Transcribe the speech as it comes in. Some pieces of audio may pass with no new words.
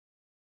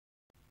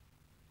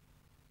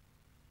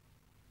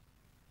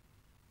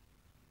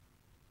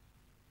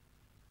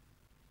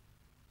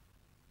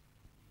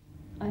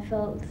I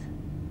felt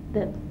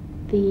that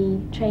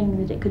the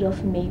training that it could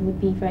offer me would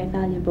be very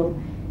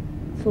valuable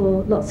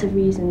for lots of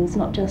reasons,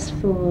 not just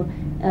for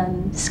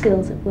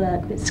skills at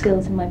work, but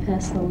skills in my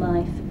personal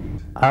life.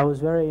 I was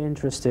very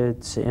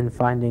interested in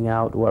finding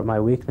out what my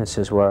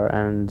weaknesses were,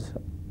 and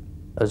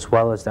as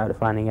well as that,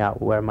 finding out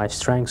where my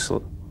strengths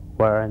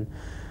were,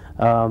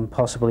 and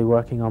possibly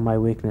working on my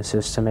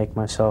weaknesses to make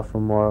myself a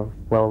more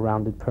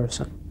well-rounded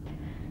person.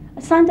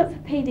 I signed up for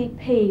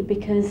PDP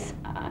because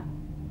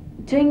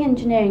doing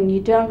engineering you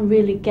don't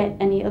really get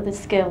any other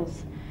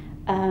skills.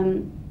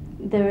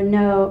 There are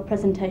no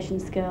presentation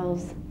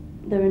skills,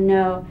 there are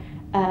no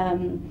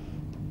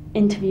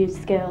interview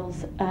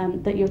skills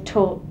that you're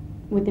taught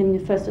within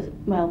the first,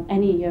 well,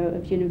 any year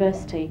of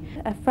university.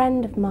 A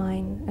friend of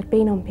mine had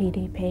been on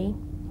PDP,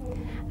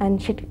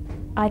 and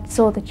I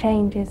saw the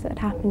changes that had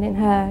happened in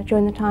her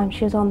during the time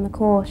she was on the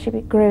course. She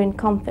grew in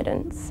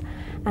confidence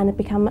and had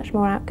become much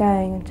more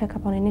outgoing and took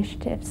up on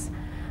initiatives.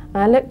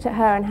 And I looked at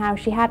her and how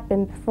she had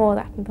been before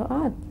that and thought,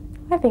 oh,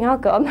 I think I'll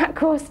go on that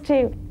course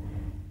too.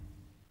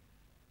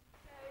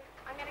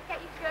 I'm going to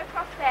get you to go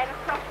across there in a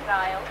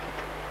crocodile.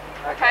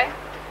 Okay.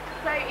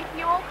 So if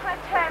you all kind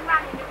of turn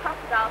around in your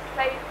crocodile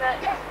so that,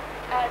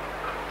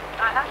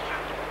 like that.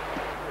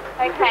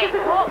 Okay,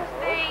 walk to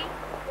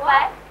the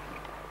left,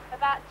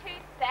 about 2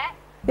 steps.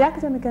 The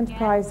Academic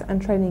Enterprise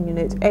and Training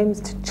Unit aims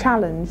to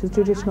challenge the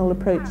traditional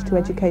approach to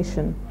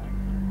education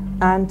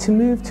and to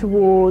move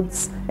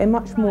towards a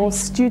much more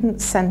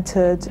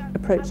student-centred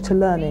approach to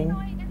learning,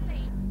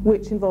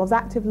 which involves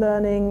active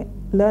learning,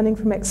 learning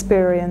from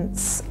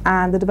experience,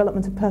 and the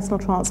development of personal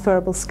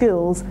transferable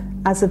skills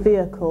as a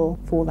vehicle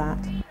for that.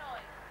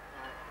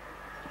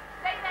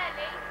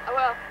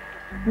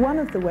 One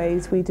of the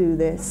ways we do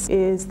this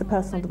is the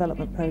personal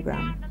development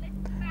programme,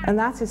 and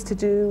that is to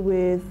do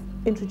with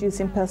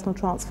introducing personal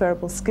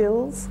transferable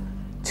skills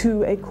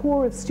to a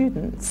core of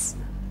students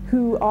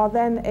who are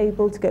then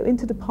able to go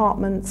into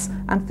departments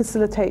and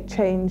facilitate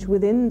change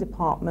within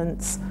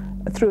departments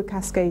through a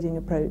cascading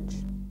approach.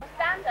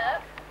 Stand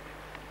up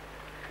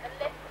and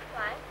lift the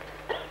plank.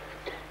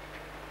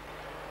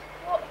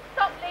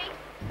 Stop,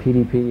 Lee.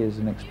 PDP is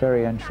an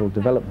experiential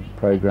development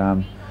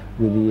programme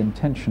with the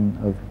intention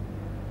of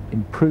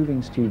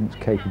improving students'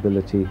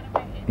 capability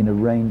in a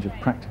range of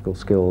practical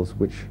skills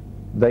which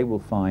they will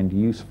find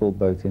useful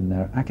both in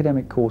their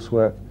academic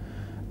coursework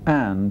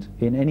and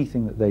in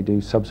anything that they do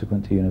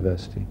subsequent to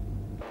university.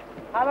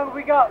 How long have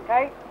we got,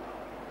 Kate?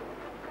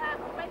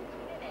 20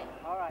 minutes.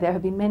 All right. There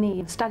have been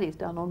many studies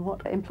done on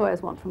what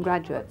employers want from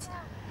graduates,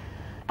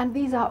 and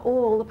these are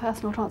all the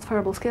personal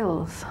transferable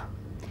skills.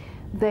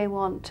 They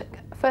want,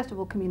 first of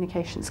all,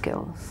 communication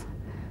skills.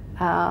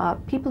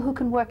 People who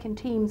can work in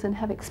teams and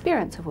have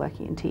experience of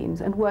working in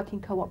teams and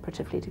working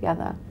cooperatively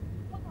together.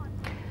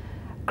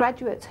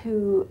 Graduates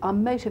who are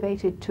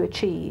motivated to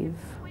achieve.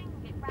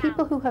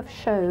 People who have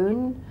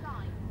shown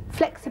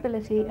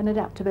flexibility and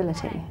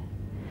adaptability.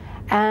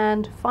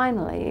 And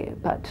finally,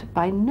 but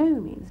by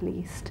no means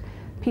least,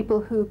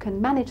 people who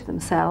can manage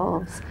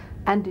themselves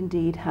and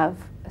indeed have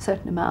a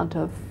certain amount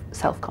of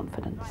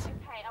self-confidence.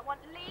 Okay, I want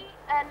Lee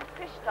and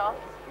Christoph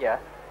Yeah.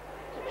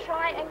 to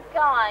try and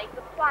guide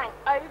the plank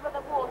over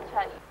the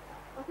water.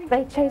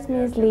 They chose me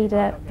as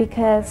leader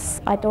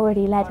because I'd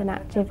already led an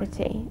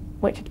activity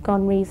which had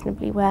gone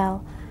reasonably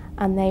well,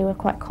 and they were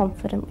quite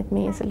confident with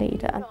me as a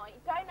leader.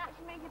 Don't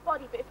actually move your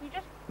body, but if you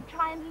just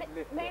try and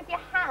move your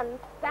hand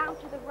down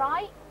to the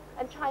right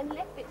and try and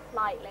lift it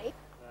slightly.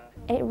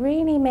 It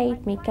really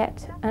made me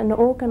get an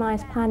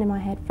organised plan in my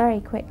head very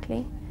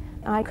quickly.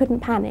 I couldn't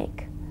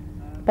panic,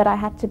 but I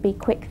had to be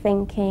quick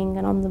thinking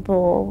and on the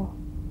ball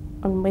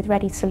and with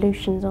ready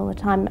solutions all the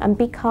time, and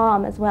be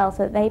calm as well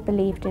so that they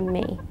believed in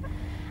me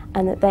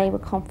and that they were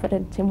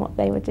confident in what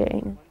they were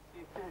doing.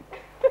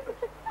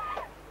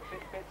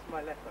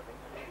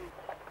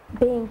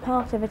 Being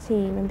part of a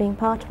team and being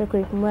part of a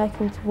group and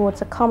working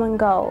towards a common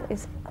goal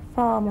is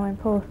far more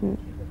important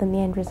than the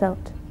end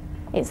result.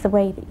 It's the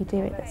way that you do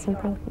it that's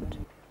important.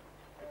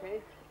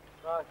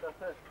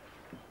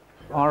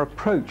 Our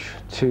approach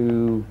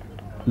to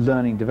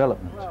learning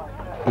development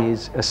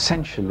is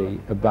essentially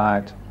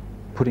about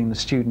putting the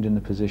student in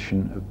the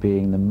position of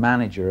being the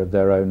manager of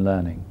their own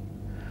learning.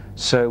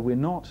 So we're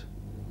not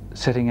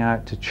setting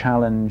out to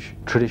challenge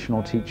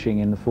traditional teaching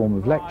in the form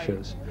of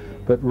lectures,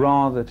 but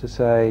rather to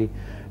say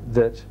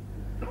that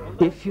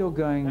if you're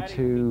going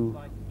to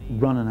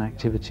run an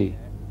activity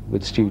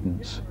with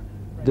students,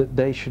 that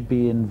they should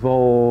be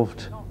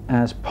involved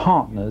as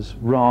partners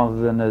rather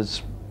than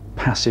as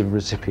passive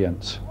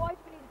recipients. Why do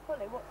we need to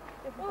pull it?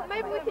 Well,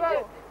 maybe we could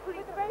just pull the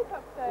rope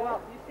up there.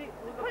 Well, you see,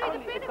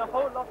 it's a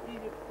whole lot easier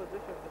to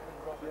position this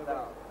and drop it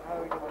down. How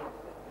are we going to...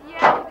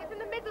 Yeah, it's in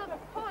the middle of the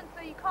pond,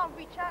 so you can't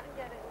reach out and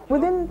get it.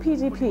 Within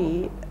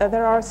PDP,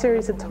 there are a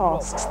series of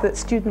tasks that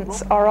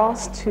students are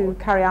asked to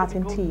carry out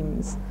in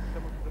teams.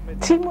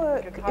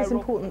 Teamwork is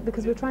important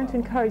because we're trying to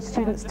encourage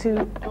students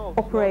to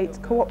operate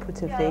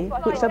cooperatively,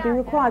 which they'll be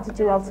required to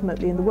do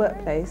ultimately in the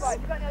workplace,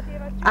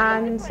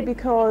 and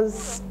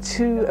because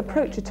to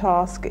approach a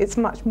task it's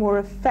much more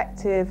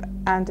effective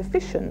and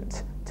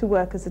efficient to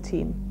work as a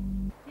team.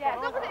 Yeah,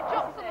 as long as it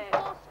drops on the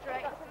floor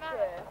straight, doesn't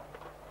matter.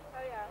 Oh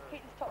yeah.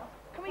 Keep this top.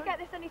 Can we get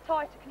this any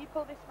tighter? Can you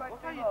pull this rope?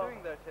 What are you doing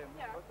there, Tim?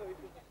 Yeah.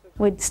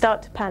 We'd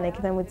start to panic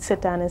and then we'd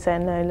sit down and say,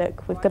 no,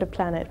 look, we've got a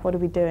planet, what are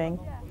we doing?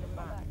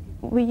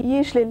 We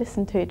usually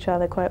listen to each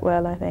other quite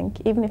well, I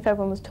think, even if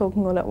everyone was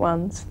talking all at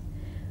once.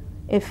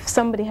 If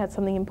somebody had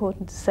something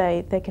important to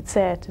say, they could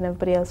say it and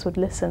everybody else would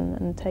listen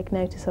and take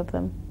notice of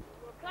them.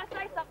 Can I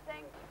say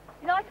something?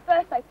 You know, like a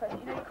birthday present,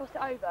 you know, you cross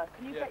it over.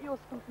 Can you get yours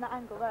from that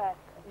angle there?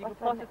 You can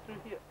pass it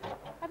through here.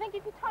 I think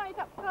if you tie it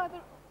up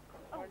further.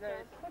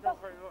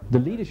 The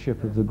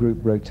leadership of the group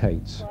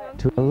rotates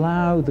to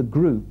allow the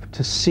group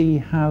to see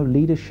how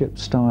leadership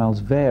styles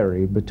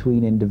vary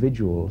between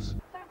individuals. So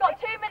we've got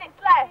 2 minutes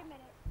left.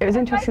 It was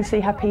interesting to see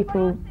how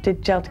people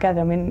did gel together.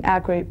 I mean, our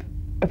group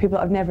are people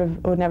that I've never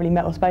ordinarily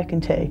met or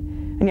spoken to,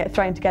 and yet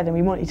thrown together and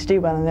we wanted to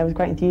do well and there was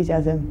great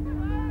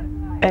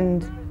enthusiasm.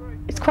 And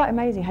it's quite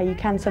amazing how you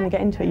can suddenly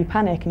get into it, you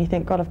panic and you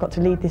think, God, I've got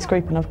to lead this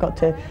group and I've got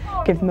to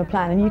give them a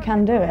plan, and you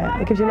can do it.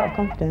 It gives you a lot of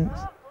confidence.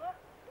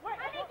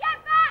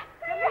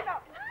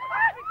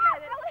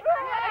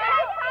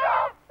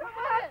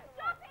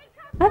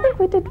 I think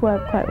we did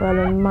work quite well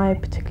in my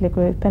particular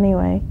group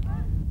anyway.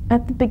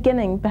 At the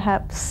beginning,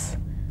 perhaps,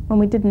 when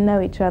we didn't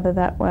know each other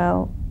that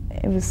well,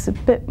 it was a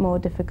bit more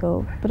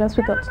difficult, but as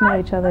we got to know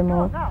each other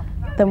more,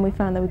 then we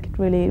found that we could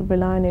really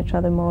rely on each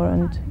other more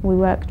and we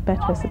worked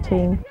better as a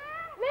team.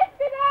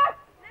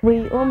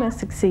 We almost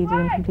succeeded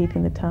in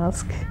completing the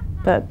task,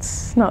 but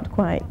not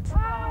quite.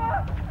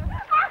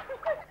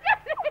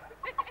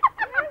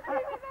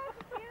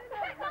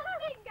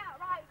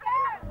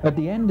 At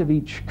the end of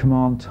each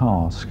command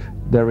task,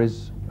 there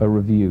is a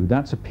review.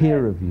 That's a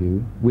peer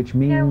review, which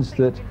means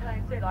that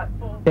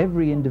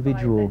every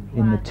individual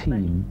in the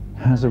team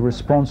has a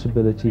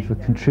responsibility for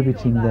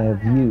contributing their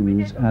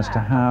views as to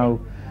how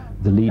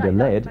the leader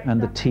led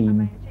and the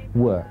team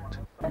worked.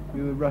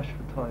 We were rushed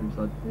for time,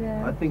 so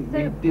I think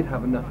we did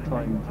have enough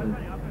time to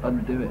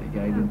undo it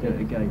again and do it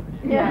again.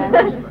 Yeah.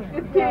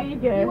 There you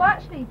go. You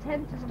actually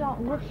tend to start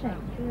rushing.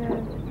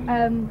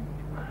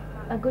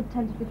 A good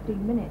 10 to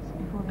 15 minutes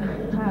before the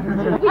end of the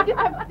task. We did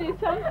have to do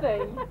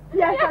something.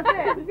 Yes, that's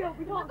it.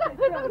 We can't sit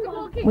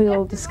still. We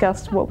all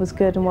discussed what was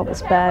good and what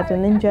was bad,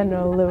 and in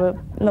general there were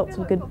lots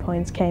of good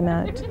points came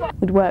out.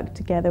 We'd worked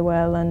together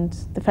well, and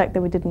the fact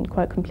that we didn't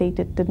quite complete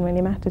it didn't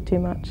really matter too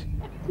much.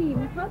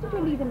 Team, how did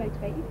your leader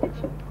motivate you? Did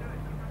she?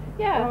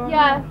 Yeah.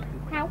 Yeah.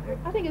 How?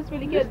 I think it's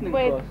really good the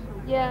way.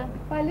 Yeah.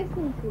 By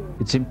listening to you.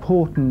 It's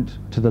important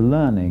to the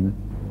learning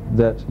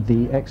that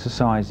the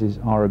exercises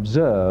are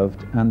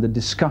observed and the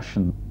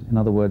discussion, in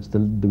other words,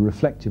 the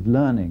reflective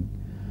learning,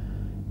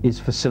 is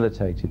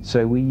facilitated.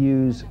 So we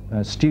use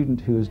a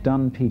student who has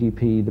done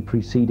PDP the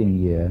preceding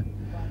year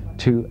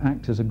to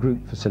act as a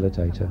group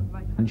facilitator,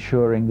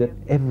 ensuring that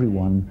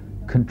everyone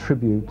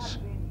contributes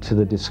to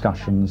the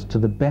discussions to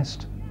the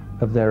best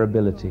of their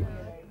ability.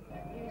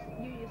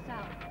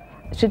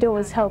 She'd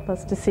always help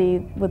us to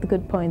see what the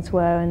good points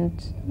were,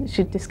 and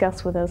she'd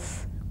discuss with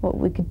us what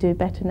we could do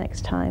better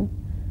next time,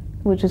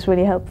 which was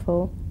really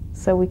helpful,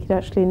 so we could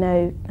actually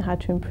know how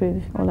to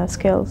improve all our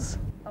skills.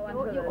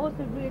 You're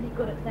also really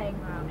good at saying,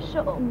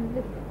 shut up,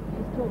 listen,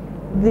 she's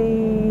talking.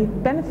 The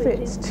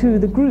benefit to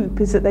the group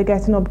is that they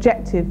get an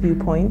objective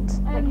viewpoint,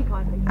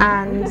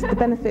 and the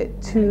benefit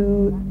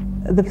to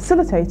the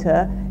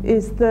facilitator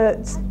is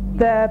that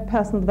their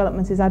personal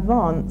development is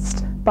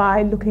advanced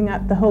by looking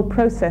at the whole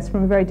process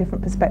from a very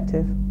different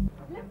perspective.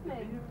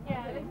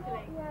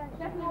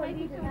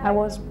 I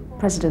was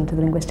president of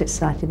the Linguistic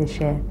Society this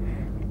year.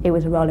 It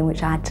was a role in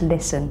which I had to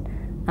listen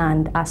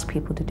and ask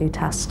people to do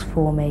tasks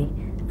for me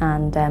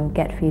and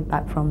get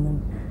feedback from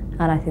them.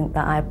 And I think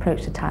that I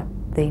approached the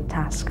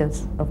task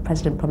of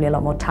president probably a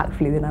lot more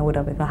tactfully than I would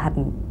have if I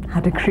hadn't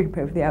had a group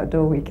over the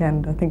outdoor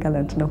weekend. I think I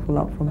learnt an awful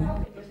lot from it.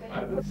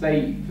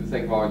 Say, for the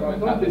sake of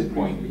argument, at this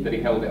point, that he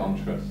held it on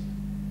trust.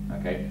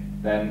 Okay,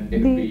 then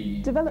it would be...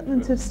 The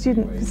development of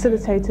student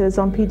facilitators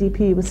on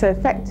PDP was so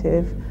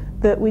effective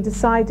that we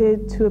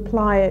decided to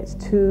apply it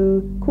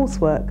to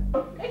coursework.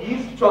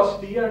 He's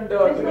trusty and...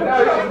 You're getting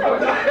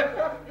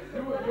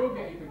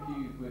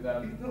confused with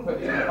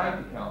putting in a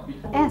bank account.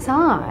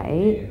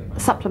 SI,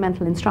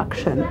 supplemental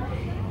instruction,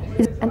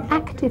 is an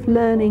active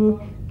learning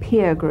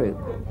peer group.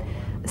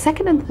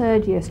 Second and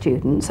third year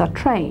students are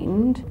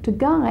trained to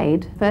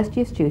guide first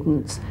year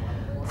students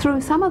through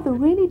some of the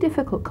really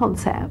difficult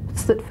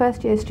concepts that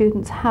first year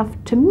students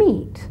have to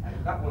meet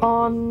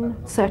on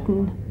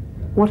certain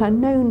what are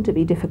known to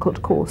be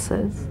difficult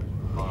courses.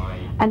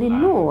 And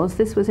in laws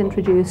this was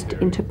introduced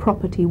into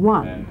Property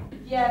 1.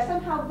 Yeah,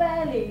 somehow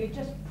barely you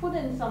just put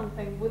in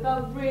something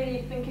without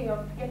really thinking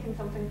of getting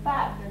something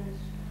back, and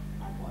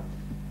I've won.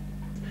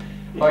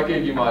 If I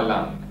gave you my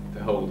land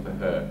to hold for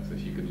her so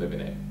she could live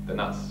in it, then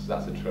that's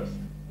a trust.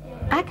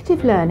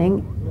 Active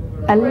learning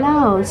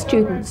allows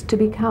students to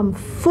become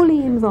fully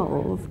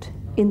involved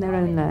in their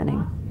own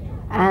learning.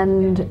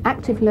 And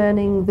active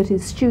learning that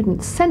is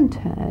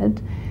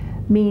student-centred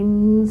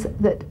means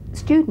that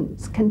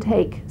students can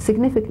take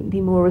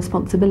significantly more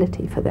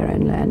responsibility for their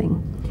own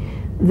learning.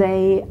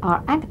 They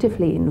are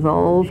actively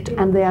involved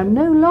and they are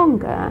no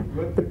longer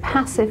the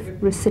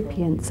passive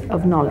recipients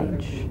of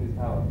knowledge.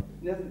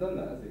 The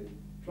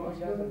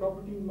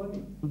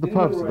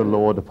purpose of the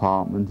law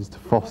department is to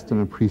foster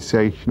an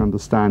appreciation,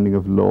 understanding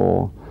of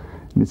law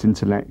in its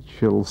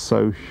intellectual,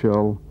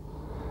 social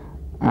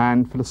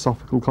and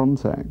philosophical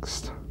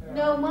context.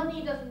 No,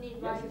 money doesn't need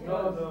writing.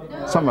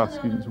 Some of our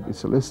students will be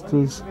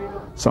solicitors,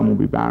 some will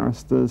be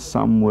barristers,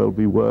 some will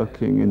be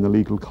working in the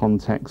legal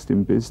context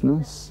in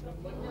business,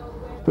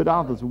 but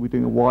others will be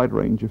doing a wide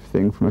range of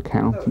things from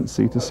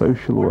accountancy to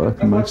social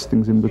work and most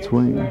things in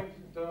between.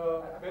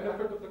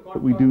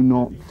 But we do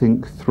not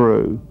think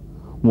through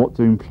what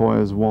do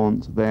employers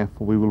want,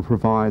 therefore we will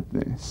provide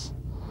this.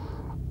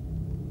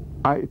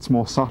 It's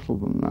more subtle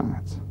than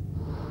that.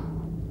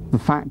 The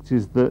fact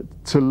is that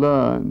to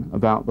learn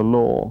about the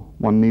law,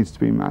 one needs to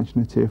be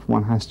imaginative,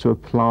 one has to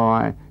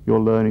apply your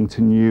learning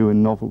to new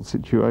and novel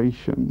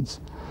situations.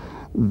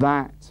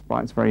 That,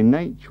 by its very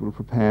nature, will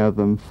prepare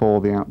them for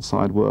the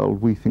outside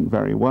world, we think,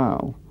 very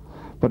well.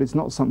 But it's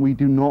not something, we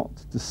do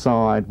not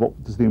decide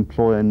what does the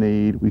employer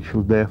need, we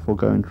shall therefore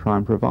go and try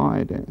and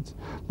provide it.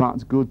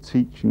 But good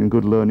teaching and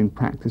good learning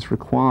practice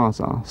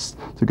requires us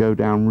to go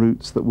down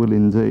routes that will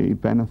indeed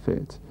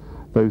benefit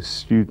those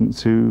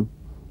students who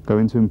go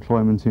into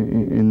employment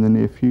in the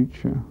near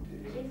future.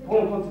 The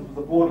whole concept was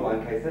a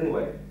borderline case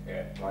anyway.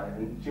 Yeah. Right?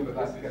 And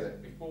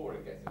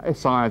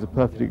SI is a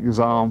perfect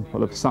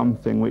example of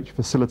something which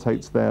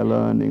facilitates their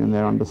learning and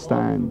their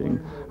understanding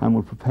and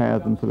will prepare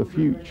them for the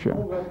future.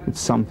 It's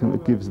something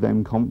that gives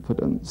them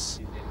confidence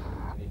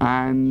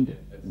and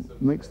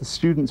makes the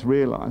students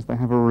realise they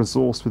have a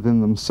resource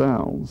within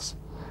themselves.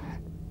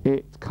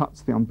 It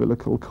cuts the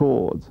umbilical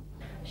cord.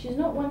 She's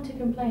not one to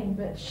complain,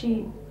 but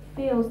she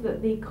feels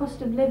that the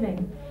cost of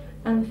living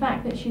and the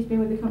fact that she's been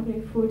with the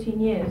company for 14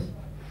 years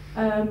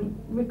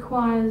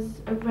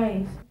requires a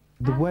raise.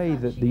 The way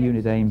that the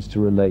unit aims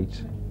to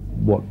relate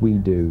what we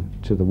do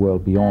to the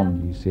world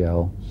beyond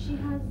UCL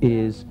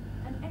is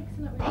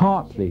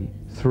partly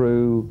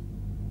through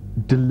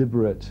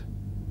deliberate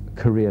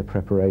career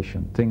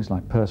preparation, things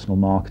like personal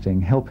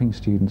marketing, helping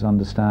students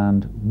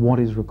understand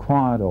what is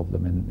required of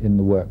them in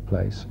the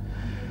workplace,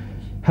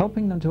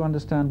 helping them to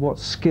understand what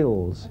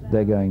skills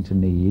they're going to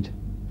need,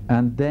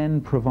 and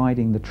then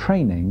providing the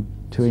training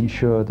to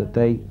ensure that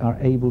they are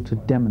able to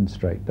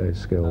demonstrate those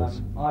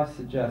skills. I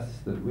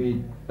suggest that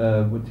we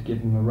would give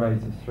him a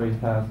raise of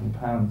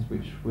 £3,000,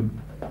 which would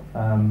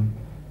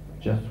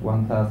just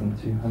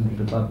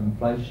 1,200 above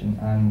inflation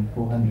and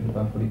 400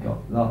 above what he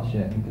got last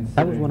year.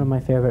 That was one of my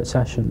favourite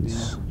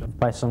sessions.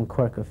 By some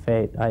quirk of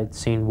fate, I'd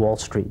seen Wall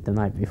Street the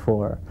night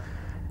before,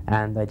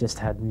 and I just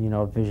had, you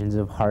know, visions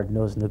of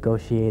hard-nosed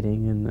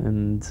negotiating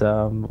and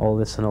all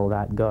this and all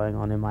that going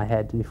on in my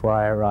head before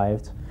I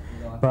arrived.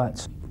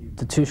 But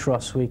the two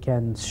Shross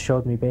weekends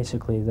showed me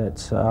basically that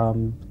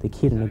the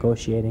key to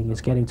negotiating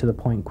is getting to the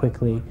point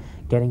quickly,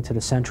 getting to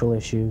the central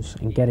issues,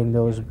 and getting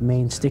those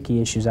main sticky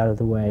issues out of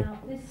the way. Now,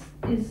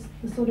 this is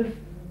the sort of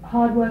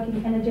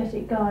hard-working,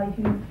 energetic guy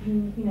who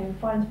you know,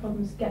 finds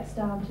problems, gets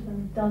down to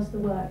them, does the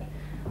work.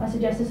 I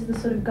suggest this is the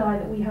sort of guy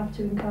that we have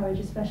to encourage,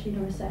 especially in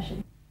a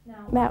recession.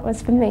 That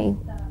was, for me,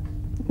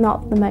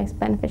 not the most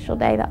beneficial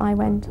day that I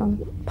went on.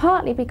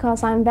 Partly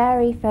because I'm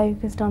very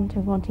focused on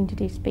wanting to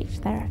do speech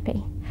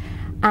therapy,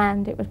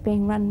 and it was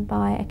being run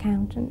by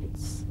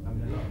accountants.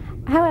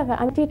 However,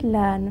 I did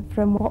learn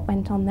from what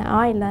went on there.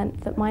 I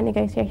learned that my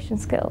negotiation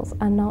skills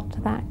are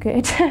not that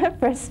good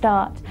for a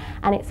start,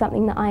 and it's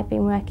something that I've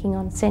been working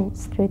on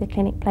since through the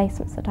clinic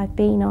placements that I've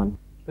been on.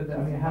 But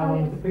I mean, how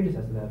long was the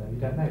predecessor there though? You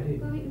don't know, do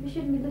you? Well, we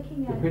shouldn't be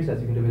looking at... The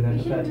predecessor could have been there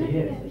for 30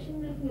 years. We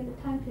shouldn't be looking at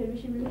the time period,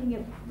 we should be looking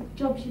at the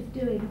job she's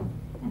doing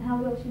and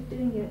how well she's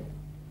doing it.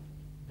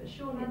 But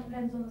surely it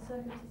depends on the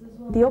circumstances as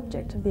well. The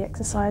object of the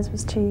exercise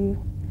was to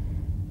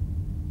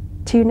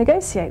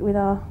negotiate with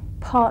our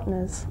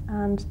partners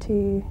and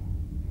to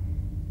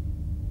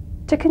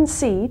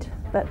concede,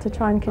 but to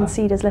try and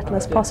concede as little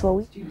as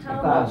possible.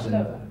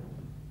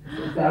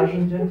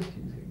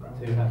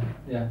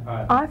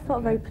 I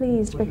felt very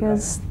pleased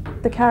because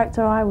the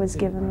character I was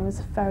given was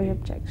very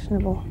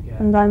objectionable,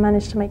 and I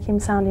managed to make him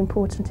sound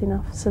important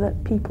enough so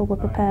that people were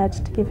prepared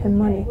to give him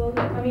money. Well,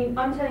 I mean,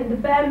 I'm telling you, the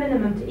bare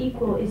minimum to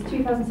equal is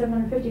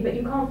 2,750, but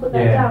you can't put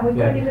that down. We've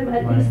got to give them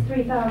at least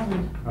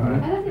 3,000.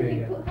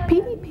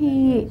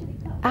 PDP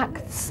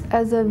acts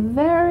as a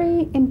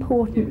very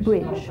important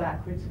bridge.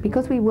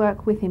 Because we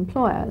work with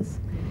employers,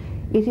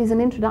 it is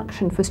an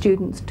introduction for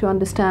students to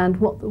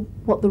understand what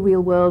the real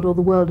world or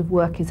the world of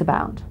work is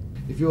about.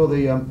 If you're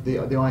the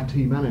IT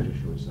manager,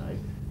 shall we say,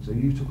 so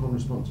you took on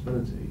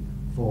responsibility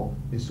for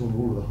installing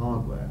all of the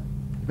hardware.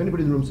 If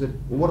anybody in the room said,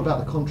 well, what about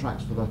the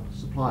contracts for the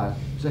supplier?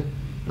 You say,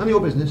 none of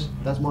your business,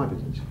 that's my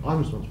business. I'm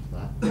responsible for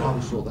that. I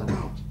will sort that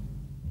out.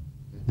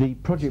 The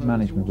project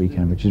management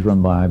weekend, which is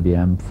run by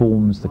IBM,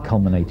 forms the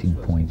culminating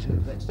point of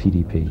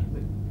PDP.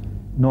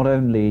 Not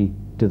only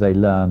do they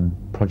learn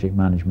project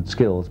management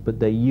skills, but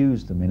they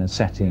use them in a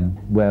setting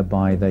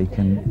whereby they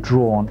can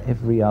draw on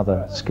every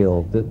other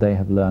skill that they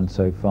have learned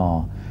so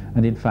far.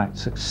 And in fact,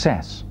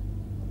 success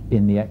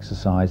in the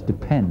exercise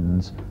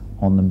depends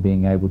on them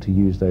being able to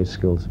use those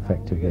skills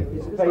effectively.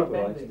 You've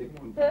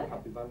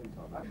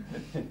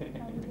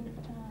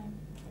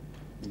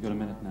got a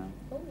minute now.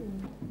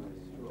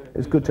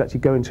 It's good to actually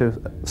go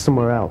into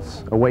somewhere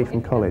else, away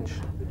from college,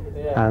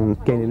 and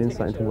gain an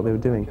insight into what they were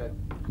doing.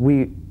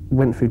 We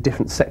went through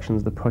different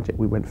sections of the project.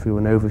 We went through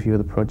an overview of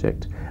the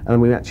project,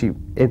 and we actually,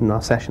 in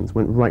our sessions,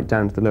 went right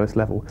down to the lowest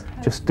level,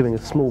 just doing a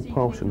small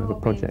portion of a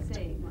project.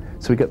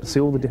 So we get to see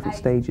all the different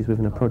stages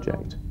within a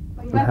project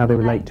and how they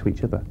relate to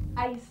each other.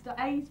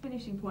 A's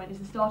finishing point is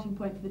the starting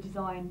point for the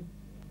design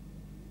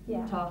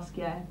task,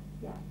 yeah.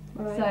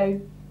 Right.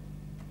 So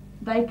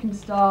they can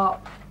start,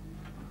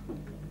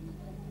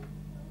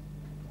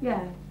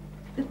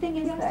 The thing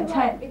is,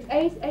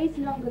 A's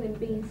longer than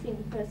B and C in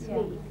the first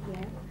week,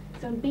 yeah.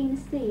 So B and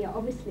C are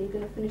obviously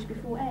going to finish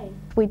before A.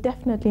 We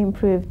definitely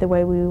improved the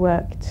way we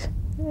worked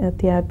at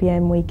the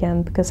IBM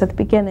weekend, because at the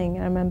beginning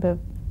I remember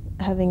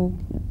having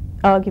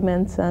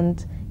arguments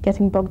and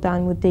getting bogged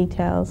down with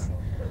details.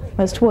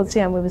 Whereas towards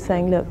the end we were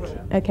saying, look,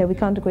 okay, we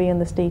can't agree on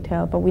this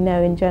detail, but we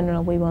know in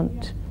general we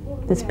want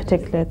this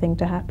particular thing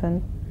to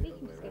happen.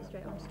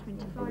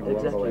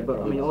 Exactly,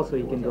 but I mean also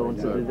he can go on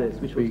to do this,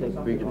 which will take...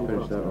 We can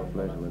finish that off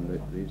later when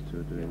these two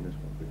are doing this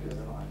one, because...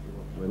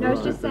 No, I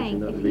was just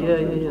saying...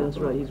 Yeah, that's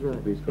right, he's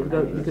right.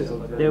 Because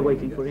they're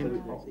waiting for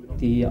him.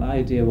 The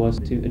idea was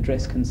to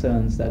address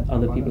concerns that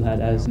other people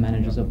had as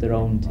managers of their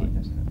own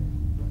teams.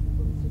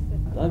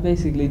 I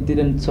basically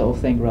didn't sort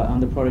of think, right, I'm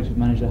the project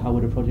manager, how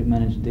would a project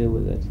manager deal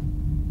with it?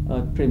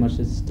 I pretty much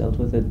just dealt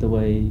with it the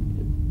way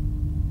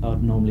I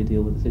would normally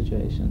deal with the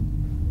situation.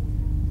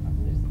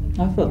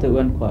 I felt it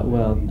went quite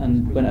well,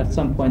 and when at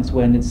some points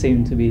when it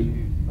seemed to be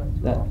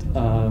that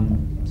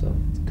sort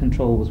of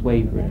control was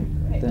wavering,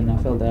 then I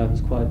felt that I was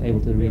quite able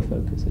to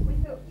refocus it.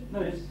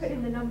 No, just put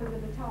in the numbers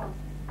of the tasks.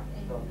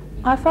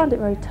 I found it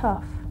very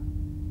tough,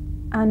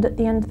 and at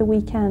the end of the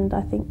weekend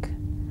I think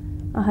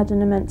I had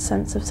an immense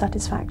sense of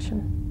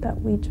satisfaction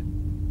that we'd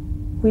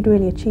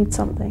really achieved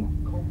something.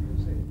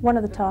 One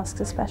of the tasks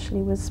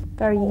especially was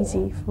very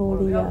easy for all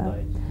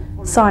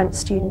the science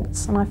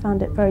students, and I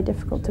found it very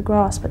difficult to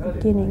grasp at the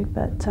beginning,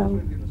 but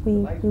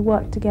we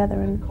worked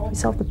together and we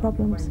solved the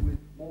problems.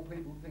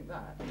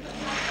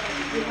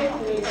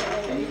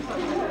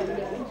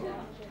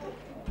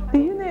 The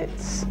unit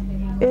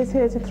is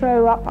here to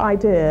throw up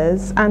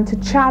ideas and to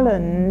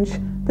challenge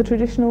the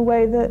traditional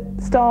way that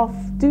staff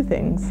do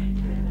things,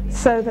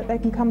 so that they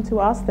can come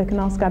to us, they can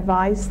ask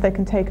advice, they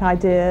can take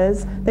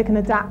ideas, they can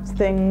adapt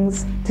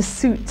things to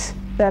suit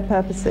their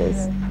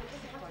purposes.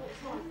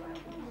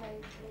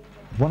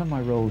 One of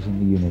my roles in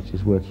the unit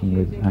is working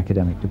with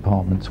academic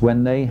departments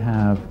when they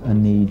have a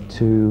need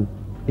to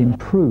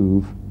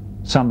improve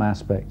some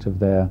aspect of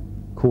their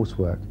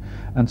coursework.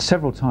 And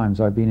several times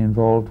I've been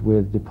involved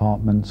with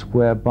departments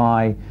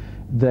whereby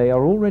they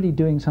are already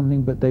doing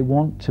something but they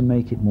want to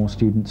make it more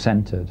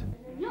student-centred.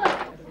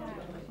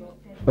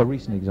 A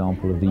recent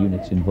example of the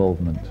unit's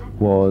involvement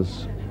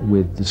was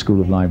with the School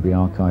of Library,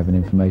 Archive and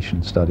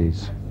Information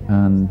Studies,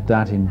 and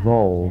that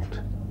involved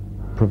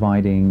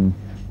providing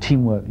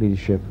teamwork,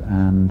 leadership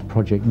and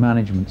project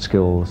management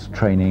skills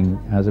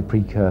training as a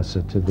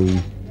precursor to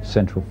the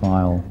central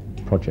file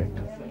project.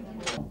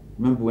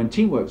 Remember, when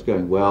teamwork's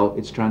going well,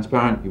 it's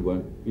transparent, you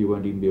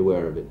won't even be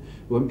aware of it.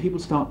 But when people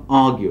start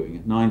arguing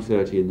at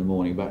 9:30 in the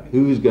morning about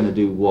who's going to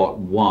do what,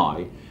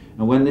 why,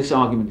 and when this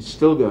argument is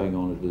still going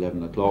on at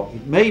 11 o'clock,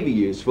 it may be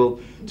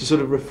useful to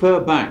sort of refer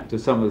back to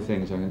some of the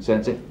things I can say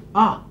and say,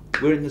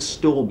 we're in the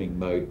storming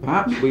mode,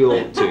 perhaps we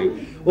ought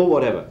to, or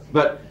whatever.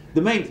 But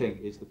the main thing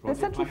is the project.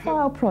 The Central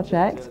File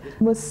project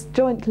was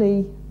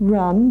jointly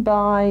run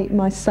by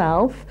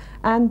myself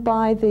and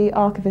by the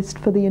archivist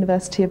for the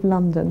University of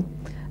London,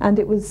 and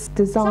it was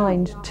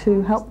designed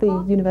to help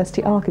the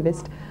university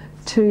archivist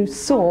to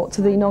sort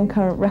the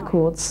non-current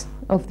records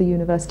of the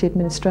university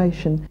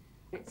administration.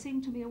 It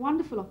seemed to me a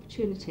wonderful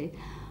opportunity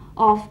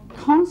of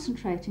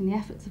concentrating the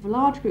efforts of a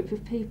large group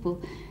of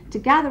people to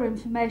gather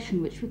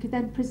information which we could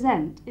then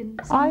present in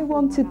some I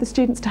wanted the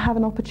students to have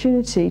an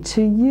opportunity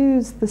to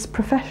use this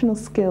professional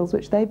skills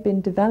which they've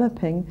been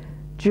developing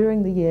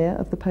during the year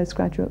of the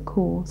postgraduate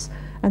course,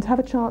 and to have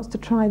a chance to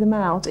try them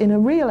out in a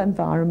real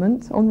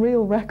environment, on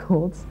real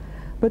records,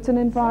 but an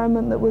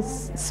environment that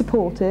was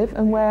supportive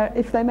and where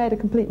if they made a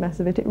complete mess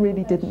of it, it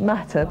really didn't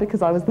matter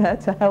because I was there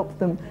to help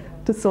them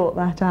to sort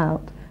that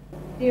out.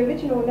 The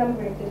original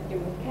numbering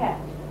system was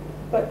kept,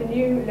 but the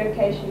new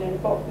location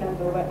and box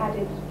number were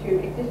added to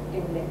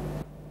existing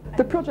lists.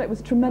 The project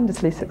was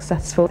tremendously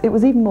successful. It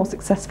was even more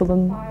successful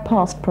than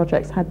past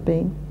projects had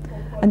been.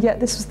 And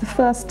yet this was the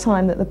first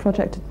time that the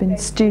project had been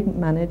student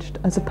managed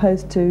as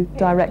opposed to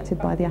directed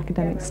by the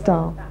academic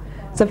staff.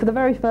 So for the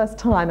very first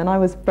time, and I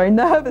was very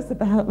nervous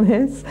about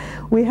this,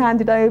 we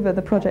handed over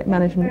the project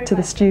management to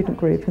the student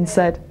group and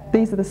said,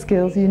 these are the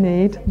skills you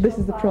need, this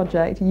is the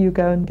project, you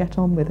go and get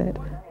on with it.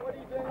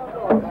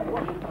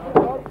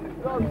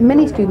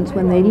 Many students,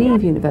 when they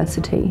leave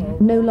university,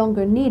 no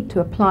longer need to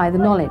apply the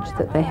knowledge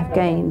that they have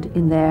gained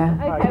in their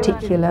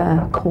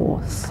particular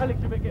course.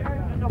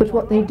 But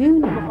what they do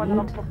need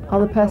are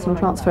the personal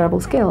transferable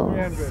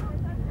skills.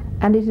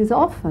 And it is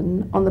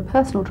often on the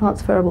personal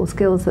transferable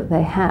skills that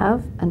they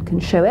have and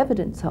can show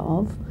evidence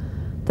of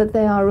that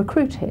they are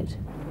recruited.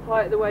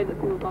 Quite the way that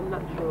feels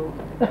unnatural.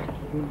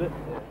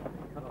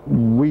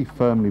 We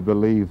firmly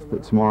believe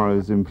that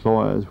tomorrow's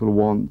employers will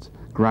want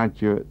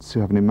graduates who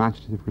have an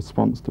imaginative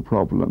response to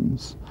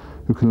problems,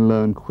 who can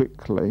learn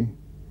quickly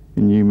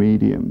in new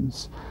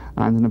mediums,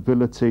 and an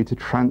ability to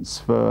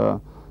transfer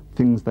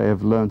things they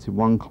have learnt in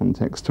one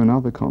context to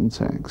another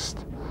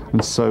context.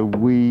 And so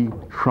we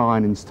try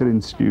and instill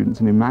in students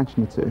an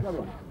imaginative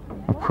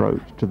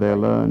approach to their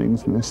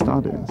learnings and their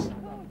studies.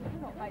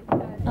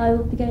 I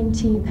will be going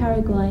to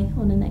Paraguay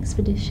on an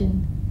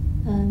expedition.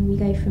 We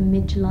go from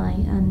mid-July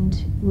and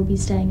we'll be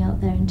staying out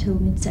there until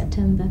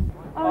mid-September.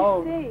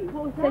 Oh, I see.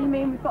 So you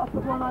mean we've got to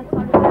put one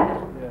outside of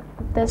there? Yeah.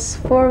 There's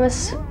 4 of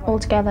us all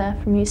together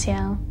from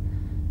UCL.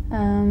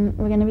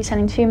 We're going to be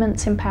spending 2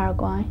 months in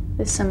Paraguay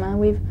this summer.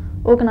 We've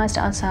organised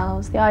it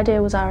ourselves. The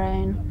idea was our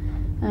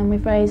own, and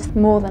we've raised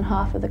more than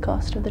half of the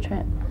cost of the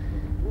trip.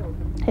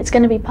 It's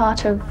going to be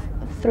part of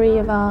 3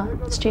 of our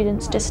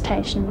students'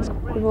 dissertations.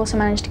 We've also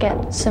managed to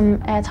get some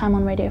airtime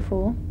on Radio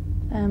 4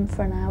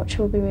 for an hour, which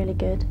will be really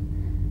good.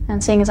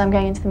 And seeing as I'm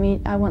going into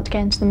the I want to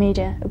get into the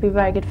media, it'll be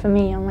very good for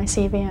me on my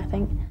CV, I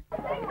think.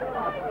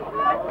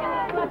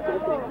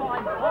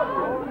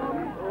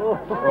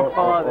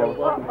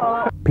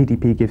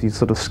 PDP gives you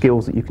sort of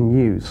skills that you can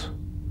use.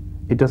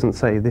 It doesn't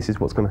say this is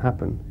what's going to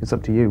happen. It's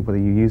up to you whether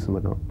you use them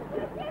or not.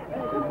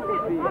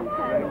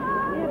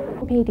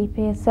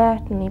 PDP has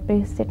certainly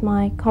boosted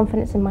my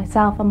confidence in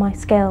myself and my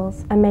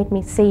skills and made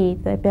me see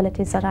the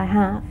abilities that I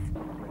have.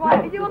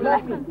 Right, are you on the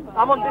left?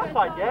 I'm on this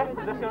side, yeah?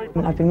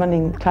 I've been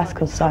running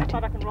classical society,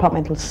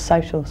 departmental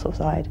social sort of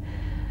side,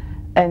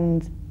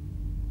 and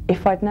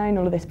if I'd known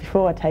all of this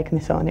before I'd taken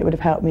this on, it would have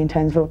helped me in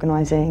terms of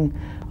organising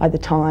either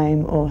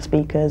time or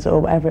speakers or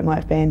whatever it might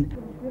have been.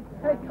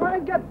 Hey, try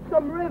and get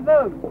some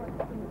rhythm.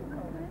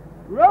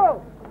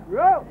 Row,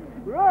 row,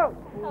 row.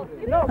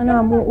 I know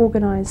I'm more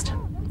organised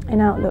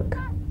in Outlook,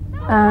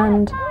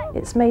 and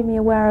it's made me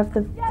aware of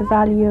the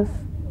value of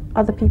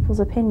other people's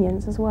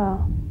opinions as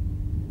well.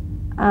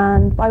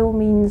 And by all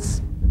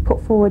means,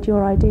 put forward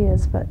your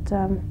ideas, but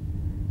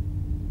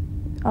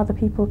other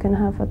people can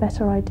have a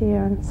better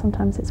idea, and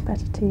sometimes it's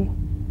better to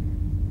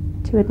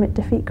admit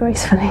defeat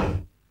gracefully.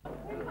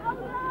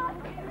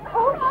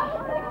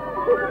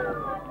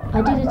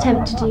 I did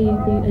attempt to do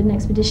an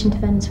expedition to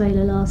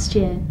Venezuela last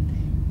year,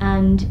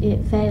 and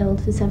it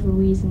failed for several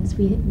reasons.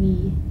 We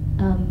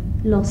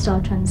lost our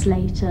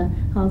translator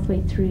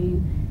halfway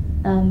through.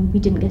 We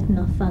didn't get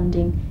enough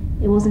funding.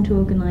 It wasn't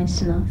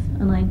organised enough,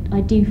 and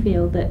I do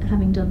feel that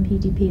having done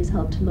PDP has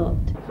helped a lot.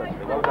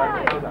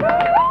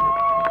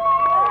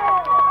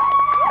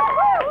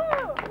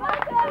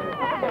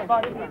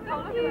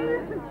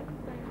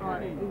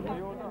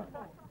 Right.